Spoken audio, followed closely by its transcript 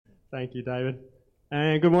Thank you, David.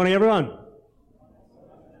 And good morning, everyone.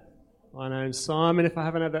 My name's Simon, if I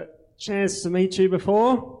haven't had the chance to meet you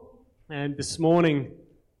before. And this morning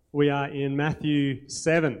we are in Matthew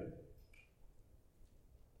 7.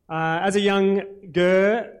 As a young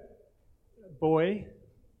boy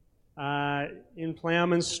in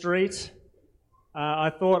Ploughman Street, I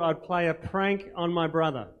thought I'd play a prank on my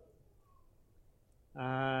brother.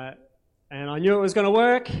 And I knew it was going to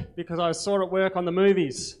work because I saw it work on the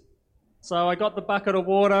movies. So I got the bucket of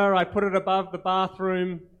water, I put it above the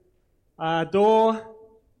bathroom door,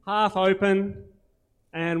 half open,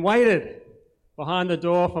 and waited behind the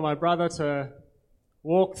door for my brother to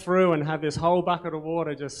walk through and have this whole bucket of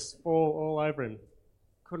water just fall all over him.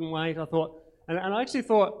 Couldn't wait, I thought. And I actually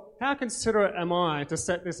thought, how considerate am I to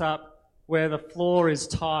set this up where the floor is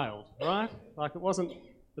tiled, right? Like it wasn't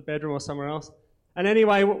the bedroom or somewhere else. And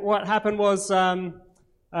anyway, what happened was,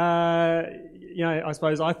 I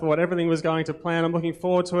suppose I thought everything was going to plan. I'm looking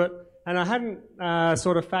forward to it. And I hadn't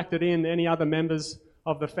sort of factored in any other members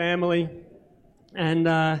of the family. And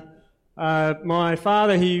my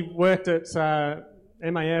father, he worked at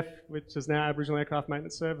MAF, which is now Aboriginal Aircraft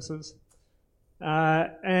Maintenance Services. Hot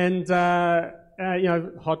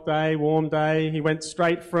day, warm day. He went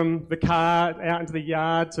straight from the car out into the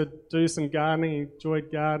yard to do some gardening. He enjoyed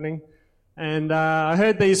gardening. And I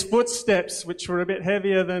heard these footsteps, which were a bit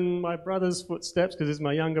heavier than my brother's footsteps, because he's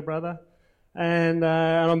my younger brother. And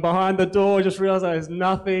I'm behind the door, just realised there's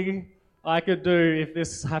nothing I could do if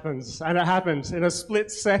this happens. And it happened in a split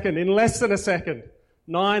second, in less than a second.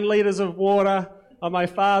 9 litres of water on my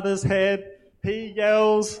father's head. He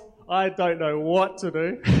yells, I don't know what to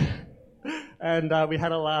do. And we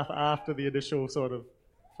had a laugh after the initial sort of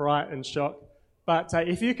fright and shock. But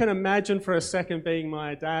if you can imagine for a second being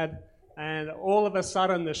my dad, and all of a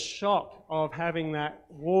sudden the shock of having that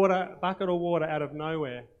bucket of water out of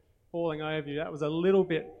nowhere falling over you, that was a little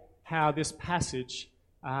bit how this passage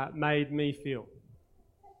made me feel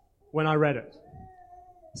when I read it.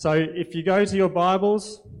 So if you go to your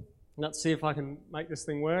Bibles, let's see if I can make this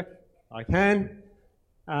thing work. I can.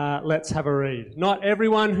 Let's have a read. Not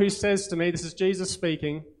everyone who says to me, this is Jesus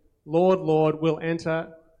speaking, Lord, Lord, will enter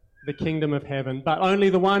the kingdom of heaven, but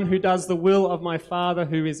only the one who does the will of my Father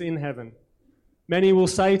who is in heaven. Many will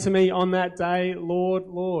say to me on that day, Lord,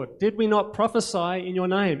 Lord, did we not prophesy in your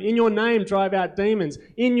name? In your name drive out demons.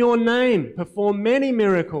 In your name perform many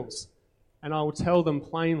miracles. And I will tell them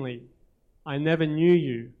plainly, I never knew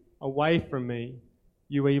you. Away from me,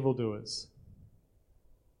 you evildoers.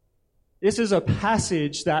 This is a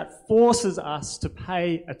passage that forces us to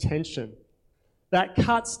pay attention, that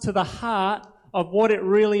cuts to the heart of what it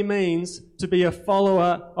really means to be a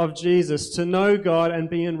follower of Jesus, to know God and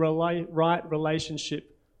be in right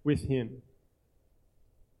relationship with Him.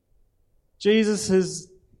 Jesus,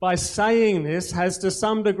 by saying this, has to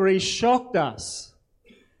some degree shocked us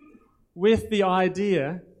with the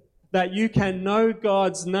idea that you can know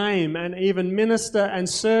God's name and even minister and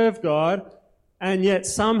serve God and yet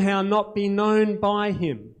somehow not be known by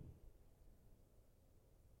Him.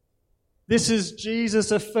 This is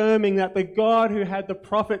Jesus affirming that the God who had the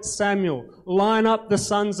prophet Samuel line up the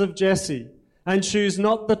sons of Jesse and choose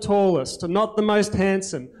not the tallest, not the most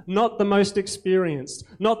handsome, not the most experienced,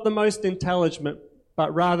 not the most intelligent,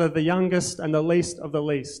 but rather the youngest and the least of the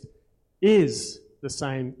least, is the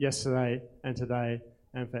same yesterday and today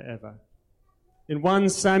and forever. In 1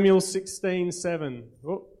 Samuel 16:7,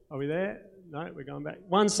 are we there? No, we're going back.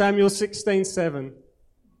 1 Samuel 16:7.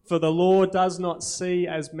 For the Lord does not see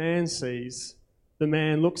as man sees. The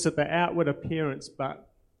man looks at the outward appearance, but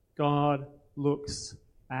God looks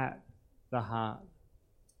at the heart.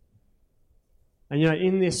 And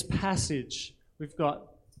in this passage, we've got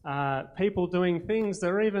people doing things that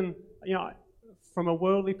are even, from a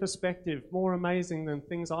worldly perspective, more amazing than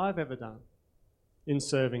things I've ever done in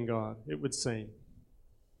serving God, it would seem.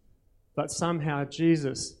 But somehow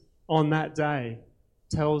Jesus, on that day,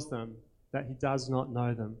 tells them that He does not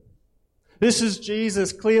know them. This is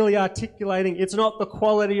Jesus clearly articulating it's not the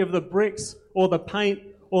quality of the bricks or the paint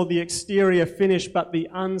or the exterior finish, but the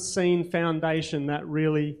unseen foundation that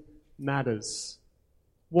really matters.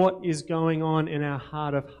 What is going on in our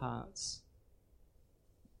heart of hearts?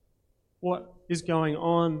 What is going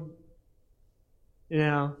on in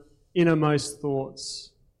our innermost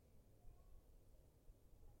thoughts?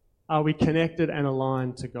 Are we connected and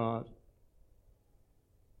aligned to God?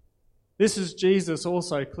 This is Jesus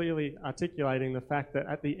also clearly articulating the fact that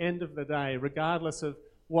at the end of the day, regardless of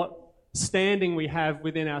what standing we have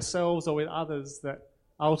within ourselves or with others, that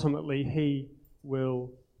ultimately He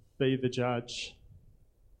will be the judge.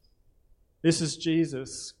 This is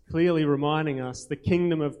Jesus clearly reminding us the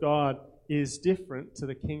kingdom of God is different to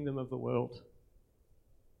the kingdom of the world.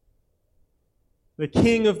 The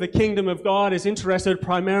king of the kingdom of God is interested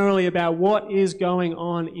primarily about what is going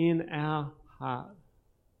on in our heart.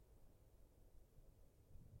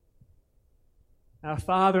 Our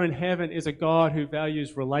Father in heaven is a God who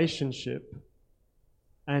values relationship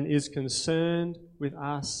and is concerned with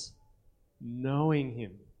us knowing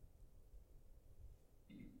Him.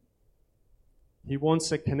 He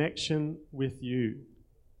wants a connection with you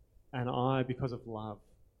and I because of love.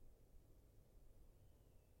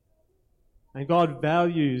 And God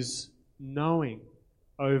values knowing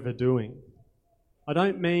over doing. I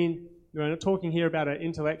don't mean, we're not talking here about an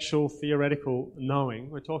intellectual, theoretical knowing.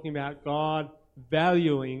 We're talking about God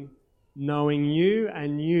valuing knowing you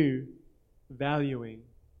and you valuing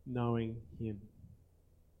knowing Him.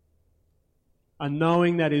 A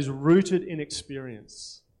knowing that is rooted in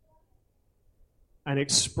experience and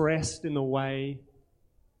expressed in the way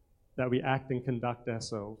that we act and conduct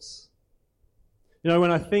ourselves. You know,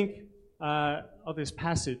 when I think of this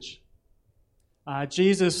passage,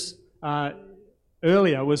 Jesus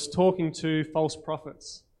earlier was talking to false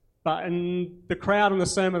prophets, but in the crowd on the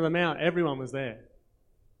Sermon on the Mount, everyone was there,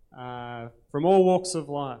 from all walks of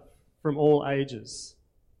life, from all ages.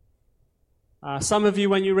 Some of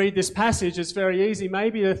you, when you read this passage, it's very easy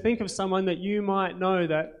maybe to think of someone that you might know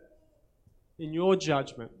that in your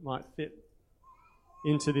judgment might fit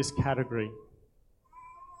into this category.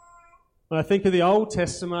 When I think of the Old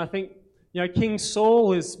Testament, I think, King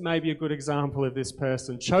Saul is maybe a good example of this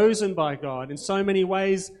person, chosen by God, in so many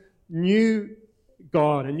ways knew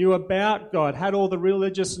God and knew about God, had all the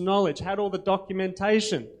religious knowledge, had all the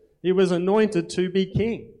documentation. He was anointed to be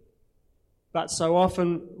king, but so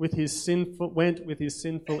often went with his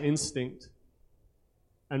sinful instinct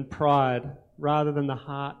and pride rather than the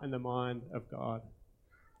heart and the mind of God.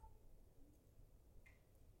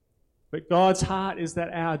 But God's heart is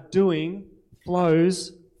that our doing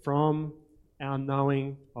flows from our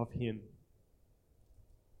knowing of Him.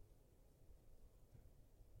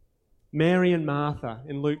 Mary and Martha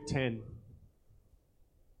in Luke 10.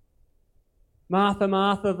 Martha,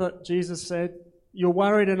 Martha, that Jesus said, you're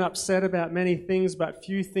worried and upset about many things, but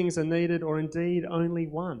few things are needed, or indeed only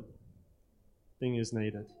one thing is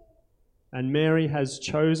needed. And Mary has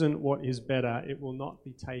chosen what is better. It will not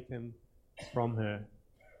be taken from her.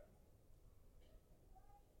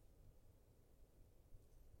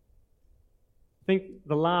 Think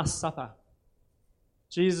the Last Supper.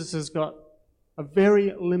 Jesus has got a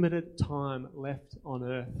very limited time left on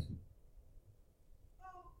earth.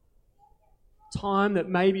 Time that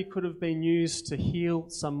maybe could have been used to heal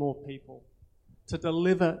some more people, to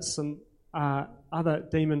deliver some other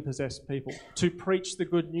demon-possessed people, to preach the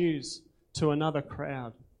good news to another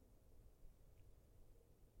crowd.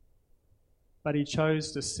 But He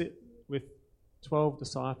chose to sit with 12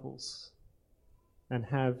 disciples and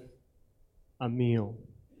have a meal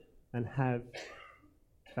and have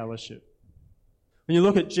fellowship. When you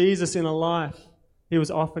look at Jesus in a life, He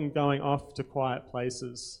was often going off to quiet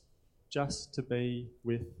places just to be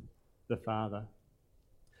with the Father.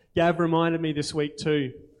 Gav reminded me this week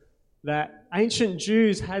too that ancient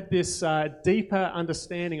Jews had this deeper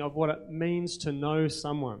understanding of what it means to know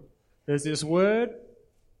someone. There's this word,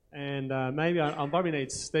 and maybe I'll probably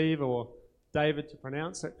need Steve or David to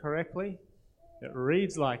pronounce it correctly. It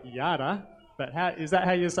reads like yada, but is that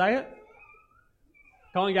how you say it?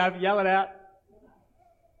 Come on, Gav, yell it out.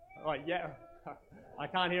 Oh, yeah. I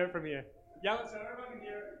can't hear it from here. Yell it so everyone can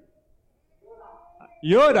hear it.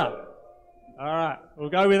 Yoda. All right, we'll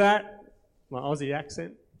go with that. My Aussie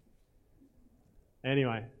accent.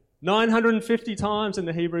 Anyway, 950 times in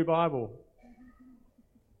the Hebrew Bible.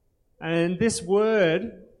 And this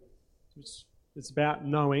word, it's about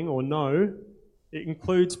knowing or know, it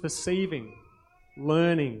includes perceiving,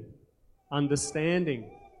 learning,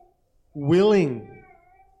 understanding, willing,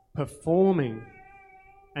 performing,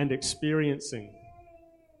 and experiencing.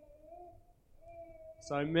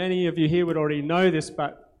 So many of you here would already know this,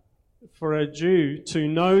 but for a Jew to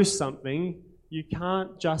know something, you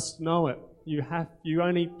can't just know it. You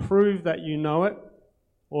only prove that you know it,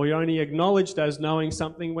 or you're only acknowledged as knowing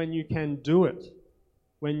something when you can do it,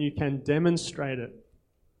 when you can demonstrate it,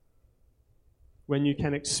 when you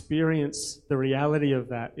can experience the reality of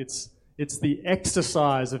that. It's the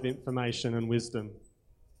exercise of information and wisdom.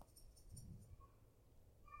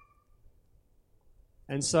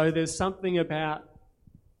 And so there's something about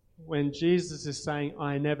when Jesus is saying,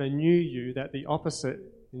 I never knew you, that the opposite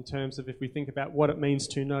in terms of if we think about what it means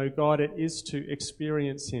to know God, it is to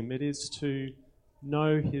experience Him. It is to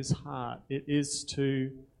know His heart. It is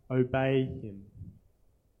to obey him.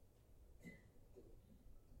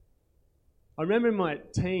 I remember in my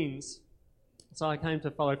teens, so I came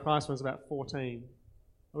to follow Christ when I was about 14.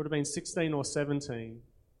 I would have been 16 or 17.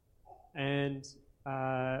 And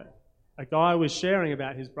a guy was sharing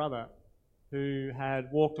about his brother who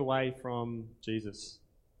had walked away from Jesus.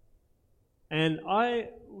 And I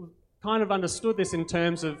kind of understood this in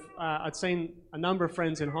terms of I'd seen a number of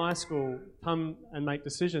friends in high school come and make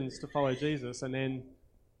decisions to follow Jesus, and then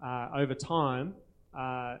over time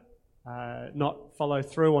not follow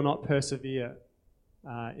through or not persevere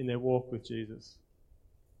in their walk with Jesus.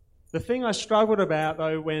 The thing I struggled about,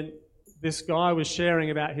 though, when this guy was sharing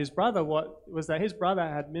about his brother, was that his brother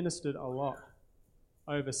had ministered a lot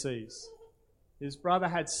overseas. His brother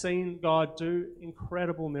had seen God do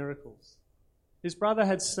incredible miracles. His brother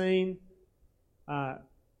had seen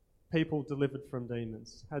people delivered from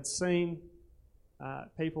demons, had seen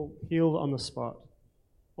people healed on the spot.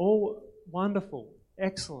 All wonderful,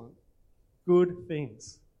 excellent, good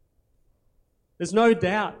things. There's no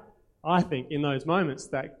doubt, I think, in those moments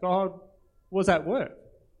that God was at work.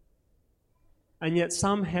 And yet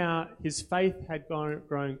somehow his faith had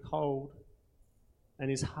grown cold and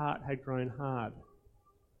his heart had grown hard.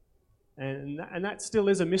 And that still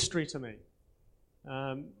is a mystery to me.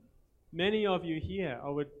 Many of you here, I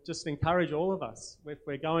would just encourage all of us, if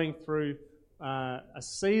we're going through a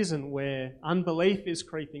season where unbelief is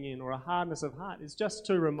creeping in or a hardness of heart, is just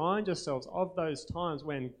to remind yourselves of those times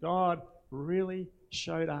when God really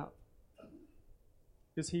showed up.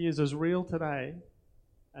 Because he is as real today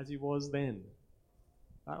as he was then.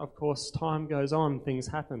 Of course, time goes on, things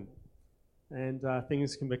happen, and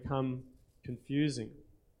things can become confusing.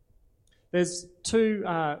 There's two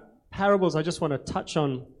parables I just want to touch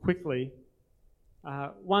on quickly.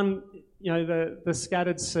 One, the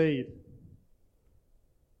scattered seed.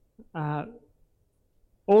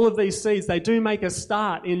 All of these seeds, they do make a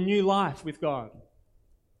start in new life with God.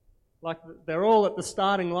 Like they're all at the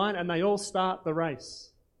starting line and they all start the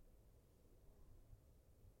race.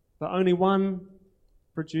 But only one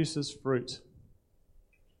produces fruit.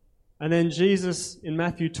 And then Jesus in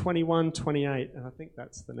Matthew 21:28, and I think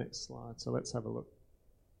that's the next slide, so let's have a look.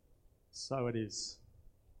 So it is.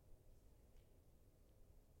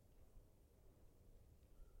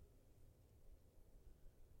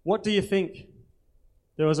 What do you think?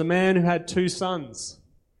 There was a man who had 2 sons.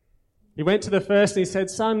 He went to the first and he said,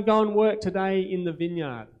 "Son, go and work today in the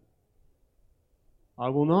vineyard." "I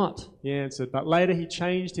will not," he answered. But later he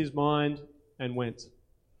changed his mind and went.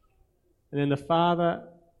 And then the father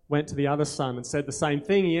went to the other son and said the same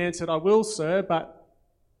thing. He answered, "I will, sir," but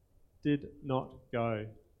did not go.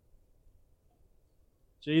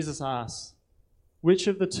 Jesus asks, which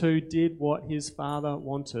of the 2 did what his father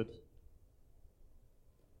wanted?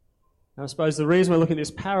 And I suppose the reason we're looking at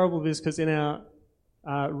this parable is because in our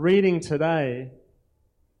reading today,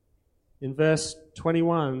 in verse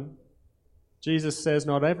 21, Jesus says,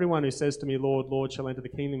 "Not everyone who says to me, 'Lord, Lord,' shall enter the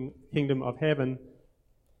kingdom of heaven,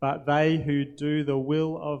 but they who do the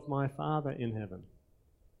will of my Father in heaven."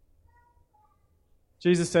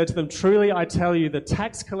 Jesus said to them, "Truly I tell you, the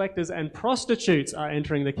tax collectors and prostitutes are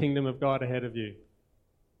entering the kingdom of God ahead of you.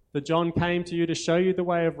 For John came to you to show you the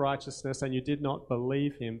way of righteousness, and you did not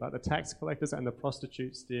believe him, but the tax collectors and the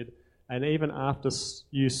prostitutes did. And even after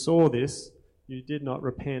you saw this, you did not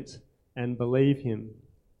repent and believe him."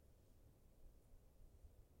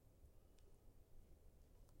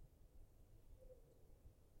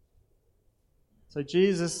 So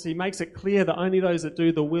Jesus, he makes it clear that only those that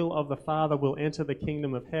do the will of the Father will enter the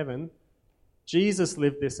kingdom of heaven. Jesus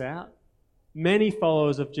lived this out. Many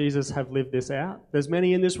followers of Jesus have lived this out. There's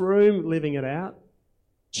many in this room living it out.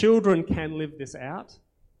 Children can live this out.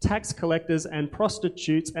 Tax collectors and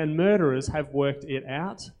prostitutes and murderers have worked it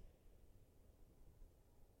out.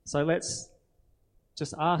 So let's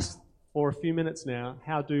just ask for a few minutes now,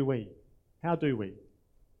 how do we? How do we?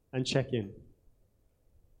 And check in.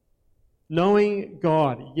 Knowing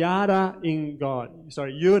God, Yuda in God,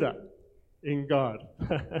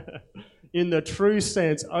 in the true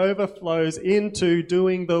sense, overflows into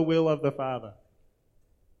doing the will of the Father.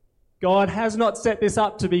 God has not set this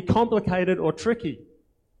up to be complicated or tricky.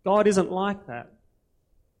 God isn't like that.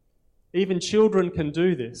 Even children can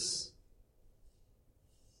do this.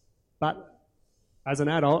 But as an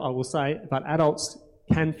adult, I will say, but adults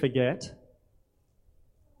can forget.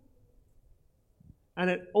 And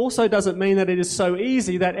it also doesn't mean that it is so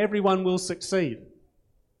easy that everyone will succeed.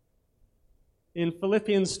 In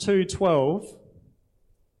Philippians 2:12,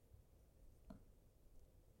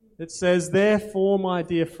 it says, "Therefore, my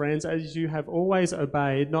dear friends, as you have always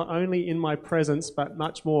obeyed, not only in my presence, but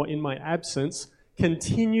much more in my absence,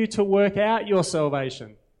 continue to work out your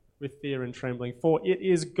salvation with fear and trembling, for it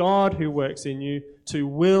is God who works in you to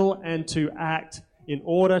will and to act in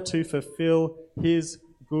order to fulfill his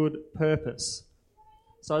good purpose.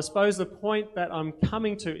 So I suppose the point that I'm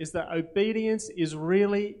coming to is that obedience is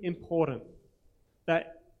really important.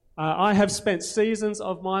 That I have spent seasons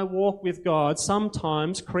of my walk with God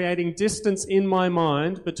sometimes creating distance in my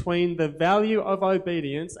mind between the value of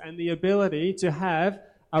obedience and the ability to have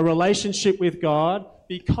a relationship with God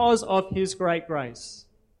because of his great grace.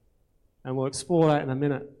 And we'll explore that in a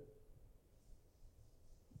minute.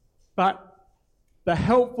 But the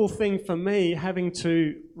helpful thing for me, having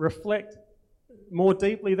to reflect more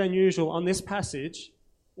deeply than usual on this passage,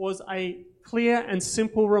 was a clear and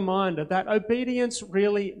simple reminder that obedience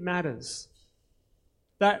really matters.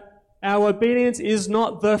 That our obedience is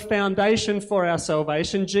not the foundation for our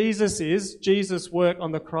salvation. Jesus is. Jesus' work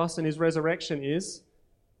on the cross and his resurrection is.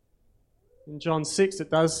 In John 6,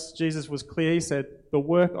 Jesus was clear. He said, the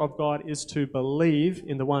work of God is to believe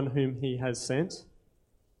in the one whom he has sent.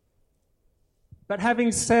 But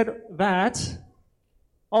having said that,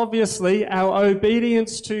 obviously our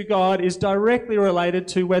obedience to God is directly related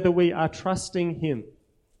to whether we are trusting him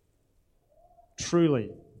truly.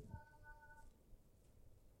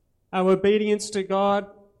 Our obedience to God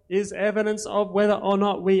is evidence of whether or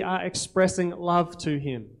not we are expressing love to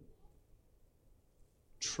him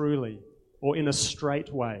truly, or in a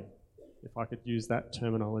straight way, if I could use that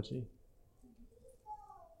terminology.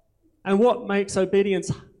 And what makes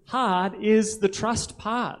obedience hard is the trust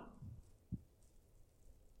part.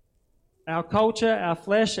 Our culture, our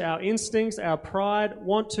flesh, our instincts, our pride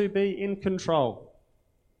want to be in control.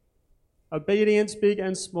 Obedience, big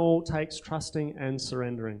and small, takes trusting and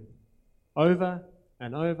surrendering. Over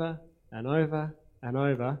and over and over and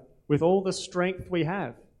over, with all the strength we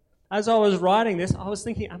have. As I was writing this, I was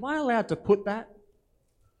thinking, am I allowed to put that?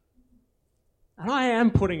 And I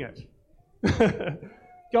am putting it.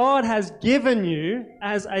 God has given you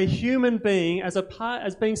as a human being,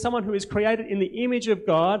 as being someone who is created in the image of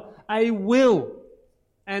God, a will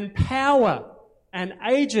and power and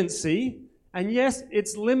agency. And yes,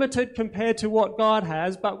 it's limited compared to what God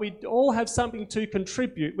has, but we all have something to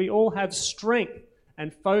contribute. We all have strength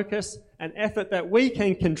and focus and effort that we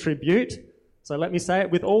can contribute. So let me say it,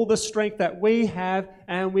 with all the strength that we have,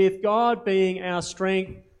 and with God being our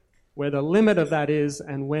strength, where the limit of that is,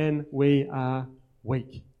 and when we are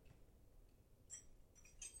weak.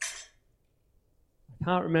 I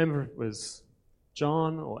can't remember if it was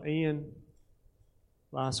John or Ian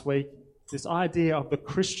last week, this idea of the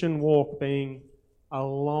Christian walk being a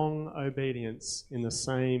long obedience in the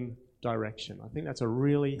same direction. I think that's a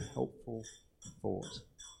really helpful thought.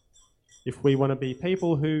 If we want to be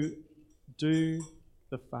people who do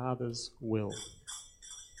the Father's will.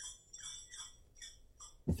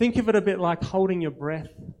 Think of it a bit like holding your breath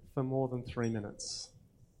for more than 3 minutes.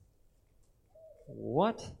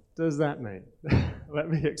 What does that mean? Let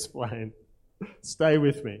me explain. Stay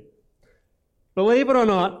with me. Believe it or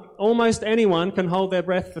not, almost anyone can hold their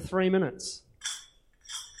breath for 3 minutes.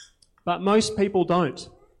 But most people don't.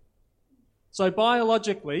 So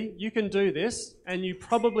biologically, you can do this and you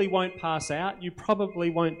probably won't pass out, you probably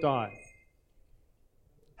won't die.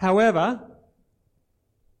 However,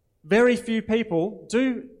 very few people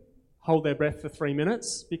do hold their breath for 3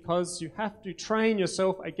 minutes because you have to train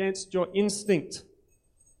yourself against your instinct.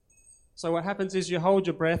 So what happens is you hold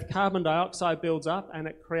your breath, carbon dioxide builds up, and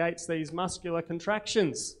it creates these muscular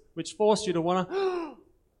contractions which force you to want to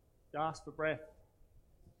gasp for breath.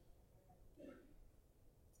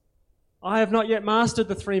 I have not yet mastered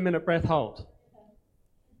the 3-minute breath hold,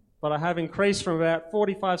 but I have increased from about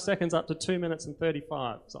 45 seconds up to 2 minutes and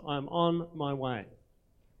 35, so I'm on my way.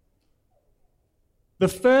 The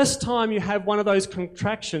first time you have one of those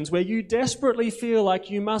contractions where you desperately feel like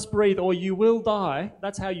you must breathe or you will die,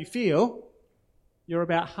 that's how you feel, you're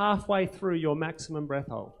about halfway through your maximum breath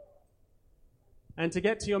hold. And to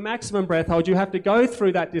get to your maximum breath hold, you have to go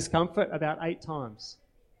through that discomfort about 8 times.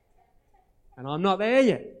 And I'm not there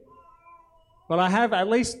yet. But I have at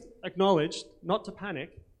least acknowledged not to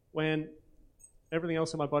panic when everything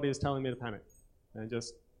else in my body is telling me to panic. And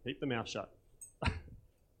just keep the mouth shut.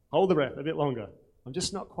 Hold the breath a bit longer. I'm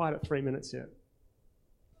just not quite at 3 minutes yet.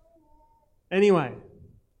 Anyway,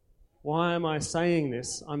 why am I saying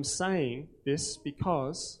this? I'm saying this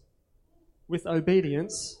because with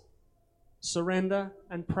obedience, surrender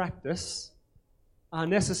and practice are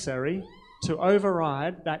necessary to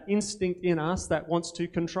override that instinct in us that wants to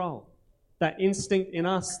control. That instinct in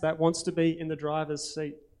us that wants to be in the driver's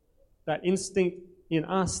seat. That instinct in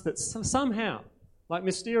us that somehow, like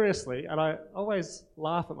mysteriously, and I always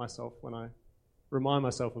laugh at myself when I remind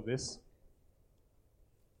myself of this.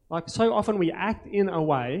 Like, so often we act in a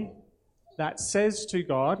way that says to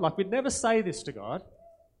God, like we'd never say this to God,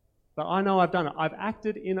 but I know I've done it. I've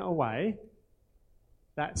acted in a way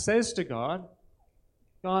that says to God,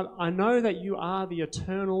 God, I know that you are the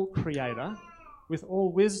eternal creator with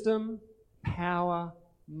all wisdom, power,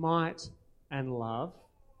 might, and love,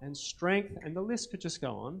 and strength, and the list could just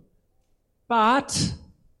go on. But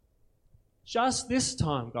just this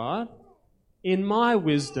time, God, in my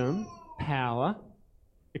wisdom, power,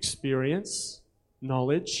 experience,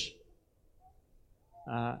 knowledge,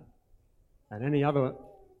 and any other,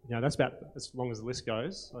 that's about as long as the list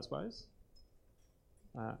goes, I suppose.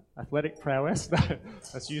 Athletic prowess, no,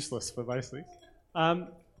 that's useless for most things.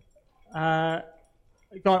 God,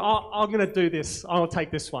 I'm going to do this. I'll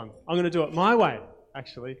take this one. I'm going to do it my way,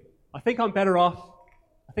 actually. I think I'm better off.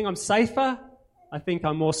 I think I'm safer. I think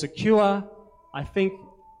I'm more secure. I think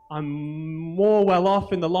I'm more well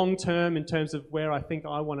off in the long term in terms of where I think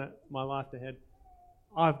I want my life to head.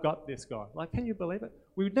 I've got this, God. Like, can you believe it?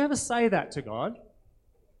 We would never say that to God,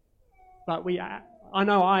 but I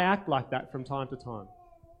know I act like that from time to time.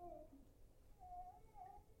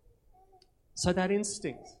 So that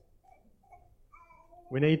instinct,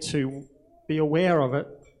 we need to be aware of it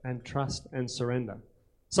and trust and surrender.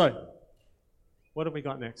 So, what have we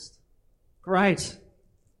got next? Great.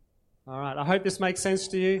 All right, I hope this makes sense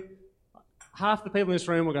to you. Half the people in this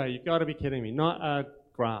room will go, you've got to be kidding me, not a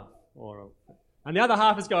graph. And the other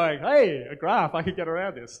half is going, hey, a graph, I could get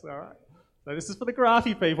around this. All right. So this is for the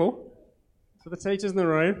graphy people, for the teachers in the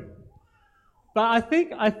room. But I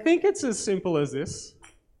think it's as simple as this.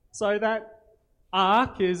 So that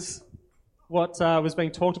arc is what was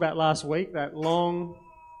being talked about last week, that long,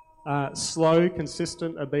 slow,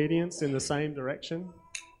 consistent obedience in the same direction.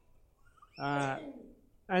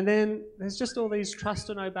 And then there's just all these trust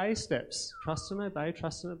and obey steps. Trust and obey,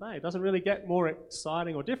 trust and obey. It doesn't really get more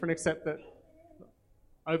exciting or different, except that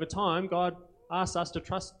over time, God asks us to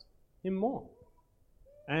trust him more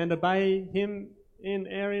and obey him in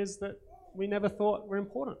areas that we never thought were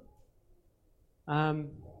important.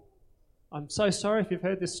 I'm so sorry if you've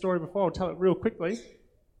heard this story before. I'll tell it real quickly.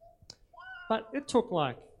 But it took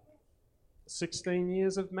like 16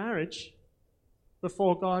 years of marriage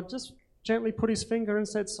before God just gently put his finger and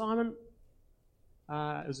said, Simon,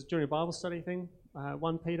 it was during a Bible study thing,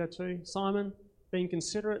 1 Peter 2, Simon, being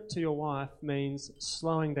considerate to your wife means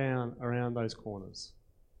slowing down around those corners.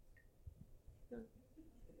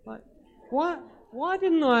 Like, why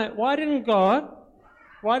didn't God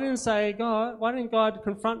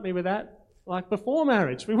confront me with that like before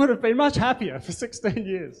marriage? We would have been much happier for 16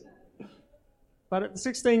 years. But at the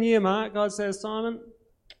 16-year mark, God says, Simon,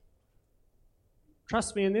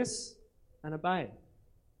 trust me in this and obey.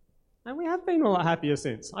 And we have been a lot happier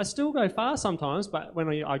since. I still go fast sometimes, but when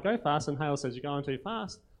I go fast and Hale says you're going too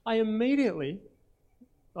fast, I immediately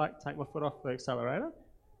take my foot off the accelerator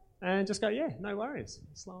and just go, yeah, no worries,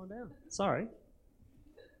 slowing down. Sorry.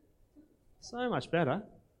 So much better.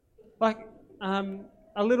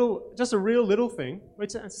 Just a real little thing,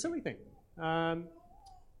 which is a silly thing.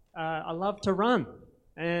 I love to run,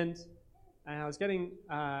 and I was getting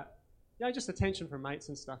just attention from mates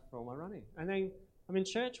and stuff for all my running. And then I'm in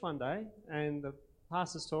church one day, and the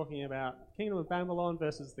pastor's talking about kingdom of Babylon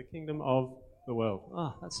versus the kingdom of the world.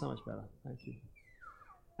 Oh, that's so much better. Thank you.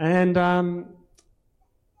 And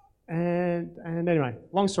anyway,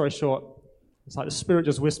 long story short, it's like the Spirit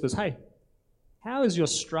just whispers, hey, how is your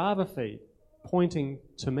Strava feed pointing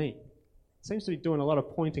to me? It seems to be doing a lot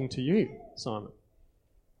of pointing to you, Simon.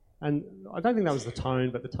 And I don't think that was the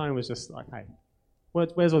tone, but the tone was just like, hey,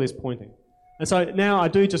 where's all this pointing? And so now I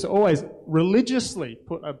do just always religiously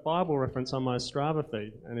put a Bible reference on my Strava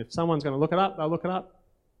feed. And if someone's going to look it up, they'll look it up.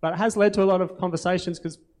 But it has led to a lot of conversations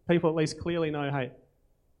because people at least clearly know, hey,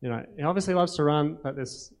 he obviously loves to run, but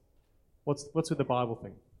there's what's with the Bible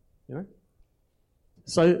thing,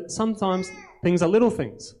 So sometimes things are little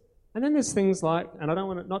things. And then there's things like, and I don't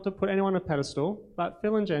want not to put anyone on a pedestal, but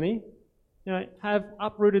Phil and Jenny, have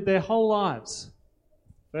uprooted their whole lives.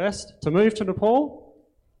 First, to move to Nepal,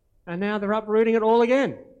 and now they're uprooting it all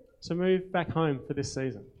again to move back home for this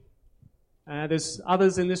season. There's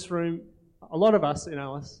others in this room, a lot of us in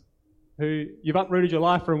Alice, who you've uprooted your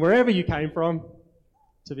life from wherever you came from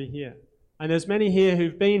to be here. And there's many here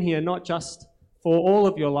who've been here not just for all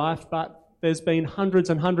of your life, but there's been hundreds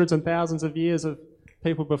and hundreds and thousands of years of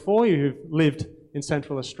people before you who've lived in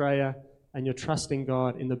Central Australia, and you're trusting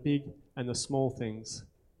God in the big and the small things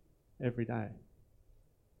every day.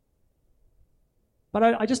 But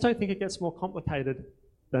I just don't think it gets more complicated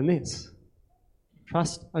than this.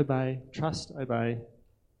 Trust, obey, trust, obey.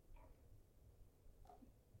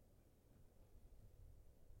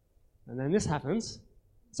 And then this happens.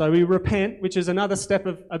 So we repent, which is another step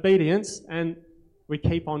of obedience, and we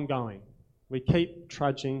keep on going. We keep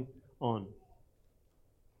trudging on.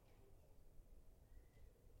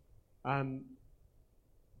 When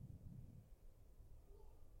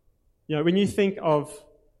you think of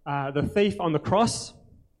the thief on the cross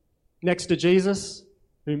next to Jesus,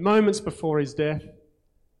 who moments before his death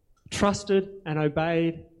trusted and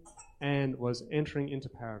obeyed and was entering into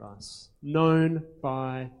paradise, known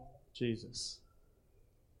by Jesus.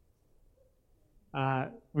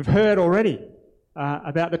 We've heard already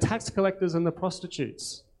about the tax collectors and the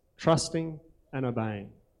prostitutes, trusting and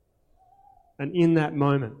obeying. And in that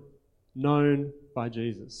moment, known by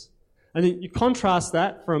Jesus. And then you contrast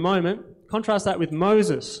that for a moment, contrast that with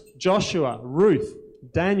Moses, Joshua, Ruth,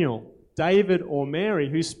 Daniel, David or Mary,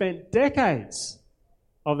 who spent decades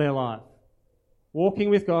of their life walking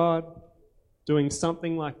with God, doing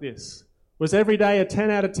something like this. Was every day a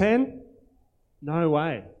 10 out of 10? No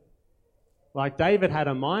way. Like David had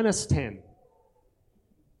a -10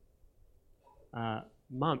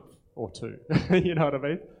 month or two. You know what I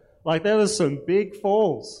mean? Like there was some big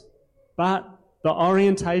falls, but the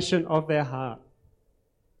orientation of their heart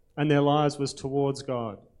and their lives was towards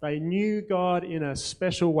God. They knew God in a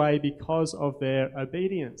special way because of their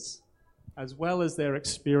obedience, as well as their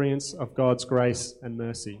experience of God's grace and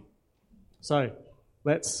mercy. So,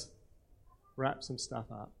 let's wrap some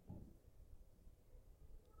stuff up.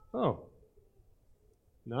 Oh.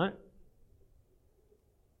 No.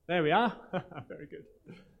 There we are. Very good.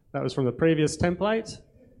 That was from the previous template.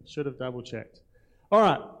 Should have double-checked. All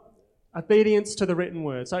right. Obedience to the written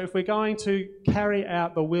word. So if we're going to carry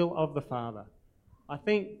out the will of the Father, I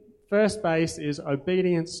think first base is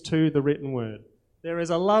obedience to the written word. There is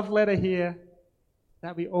a love letter here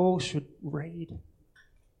that we all should read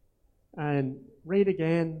and read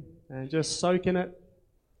again and just soak in it.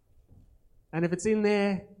 And if it's in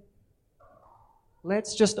there,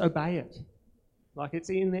 let's just obey it. Like it's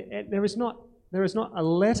in there. There is not a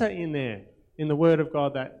letter in there in the Word of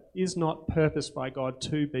God that is not purposed by God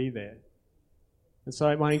to be there. And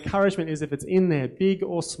so my encouragement is if it's in there, big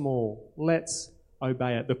or small, let's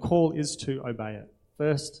obey it. The call is to obey it.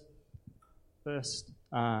 First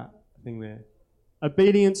thing there.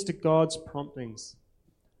 Obedience to God's promptings.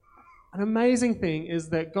 An amazing thing is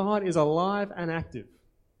that God is alive and active.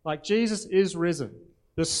 Like Jesus is risen.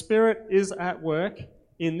 The Spirit is at work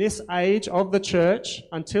in this age of the church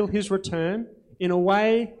until his return in a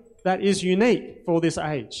way that is unique for this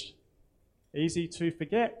age. Easy to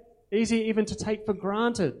forget, easy even to take for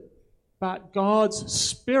granted. But God's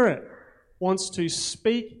Spirit wants to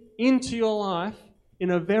speak into your life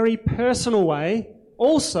in a very personal way,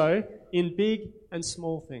 also in big and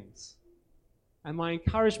small things. And my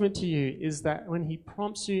encouragement to you is that when he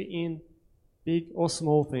prompts you in big or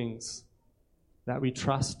small things, that we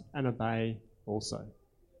trust and obey also.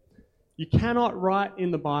 You cannot write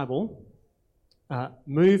in the Bible,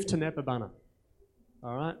 move to Nepabanna.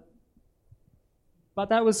 All right? But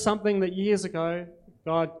that was something that years ago,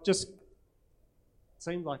 God just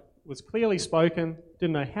seemed like was clearly spoken,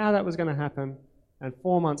 didn't know how that was going to happen, and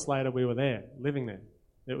 4 months later we were there, living there.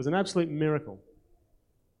 It was an absolute miracle.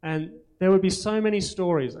 And there would be so many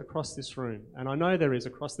stories across this room, and I know there is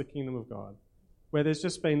across the kingdom of God, where there's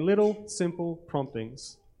just been little simple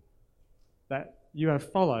promptings that you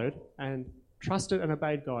have followed and trusted and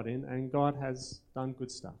obeyed God in, and God has done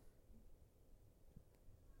good stuff.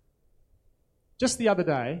 Just the other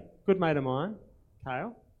day, a good mate of mine,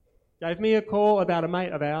 Kale, gave me a call about a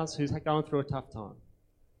mate of ours who's going through a tough time.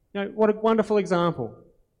 You know, what a wonderful example.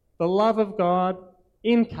 The love of God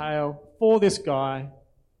in Kale for this guy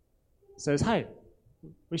says, hey,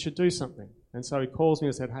 we should do something. And so he calls me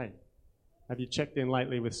and said, hey, have you checked in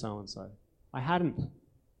lately with so-and-so? I hadn't. You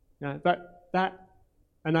know, but that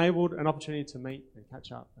enabled an opportunity to meet and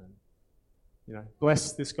catch up and, you know,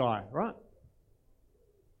 bless this guy, right?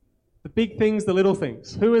 The big things, the little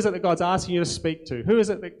things. Who is it that God's asking you to speak to? Who is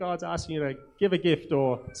it that God's asking you to give a gift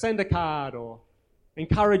or send a card or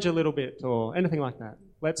encourage a little bit or anything like that?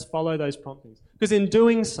 Let's follow those promptings. Because in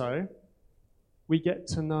doing so, we get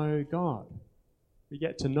to know God. We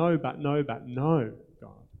get to know God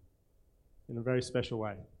in a very special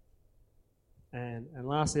way. And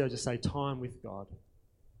lastly, I'll just say time with God.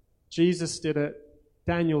 Jesus did it.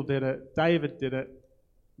 Daniel did it. David did it.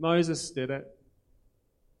 Moses did it.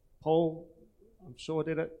 Paul, I'm sure,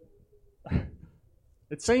 did it.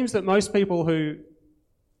 It seems that most people who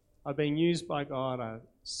are being used by God are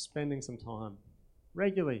spending some time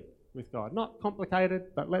regularly with God. Not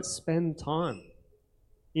complicated, but let's spend time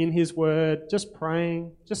in his word, just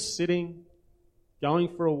praying, just sitting,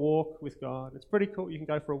 going for a walk with God. It's pretty cool. You can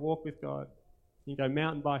go for a walk with God. You can go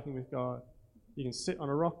mountain biking with God. You can sit on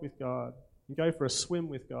a rock with God. You can go for a swim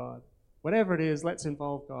with God. Whatever it is, let's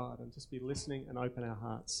involve God and just be listening and open our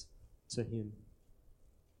hearts to Him.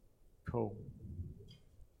 Cool.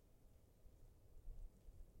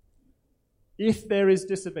 If there is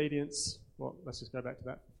disobedience, well, let's just go back to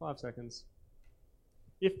that for 5 seconds.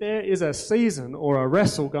 If there is a season or a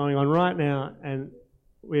wrestle going on right now and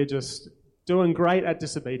we're just doing great at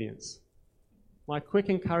disobedience, my quick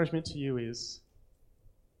encouragement to you is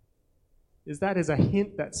that is a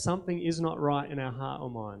hint that something is not right in our heart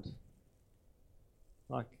or mind.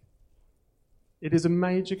 It is a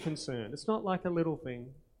major concern. It's not like a little thing.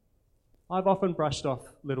 I've often brushed off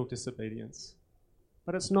little disobedience,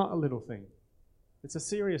 but it's not a little thing. It's a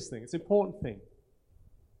serious thing. It's an important thing.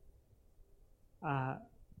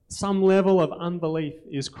 Some level of unbelief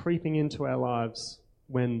is creeping into our lives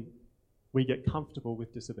when we get comfortable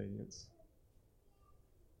with disobedience.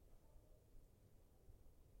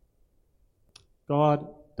 God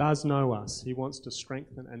does know us. He wants to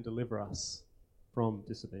strengthen and deliver us from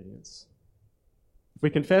disobedience. If we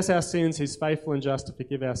confess our sins, He's faithful and just to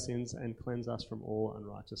forgive our sins and cleanse us from all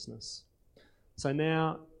unrighteousness. So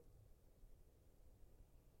now,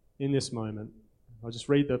 in this moment, I'll just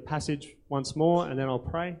read the passage once more and then I'll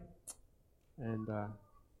pray and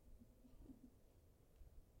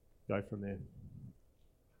go from there.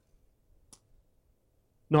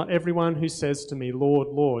 Not everyone who says to me, Lord,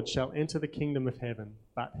 Lord, shall enter the kingdom of heaven,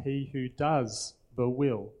 but he who does the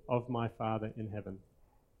will of my Father in heaven.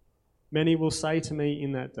 Many will say to me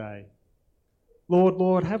in that day, Lord,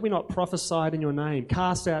 Lord, have we not prophesied in your name,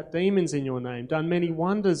 cast out demons in your name, done many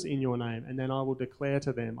wonders in your name? And then I will declare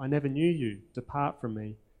to them, I never knew you. Depart from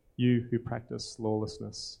me, you who practice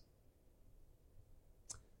lawlessness.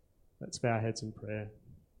 Let's bow our heads in prayer.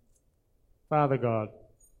 Father God,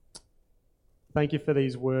 thank you for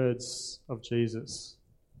these words of Jesus.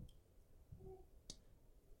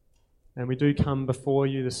 And we do come before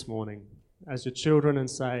you this morning as your children and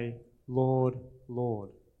say, Lord, Lord.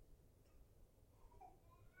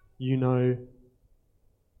 You know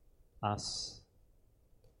us.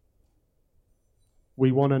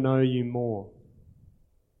 We want to know you more.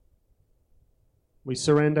 We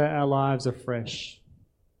surrender our lives afresh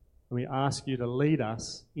and we ask you to lead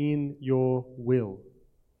us in your will.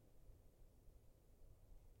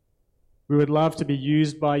 We would love to be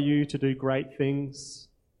used by you to do great things,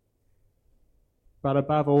 but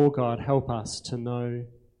above all, God, help us to know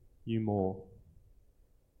you more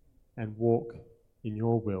and walk in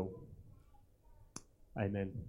your will. Amen.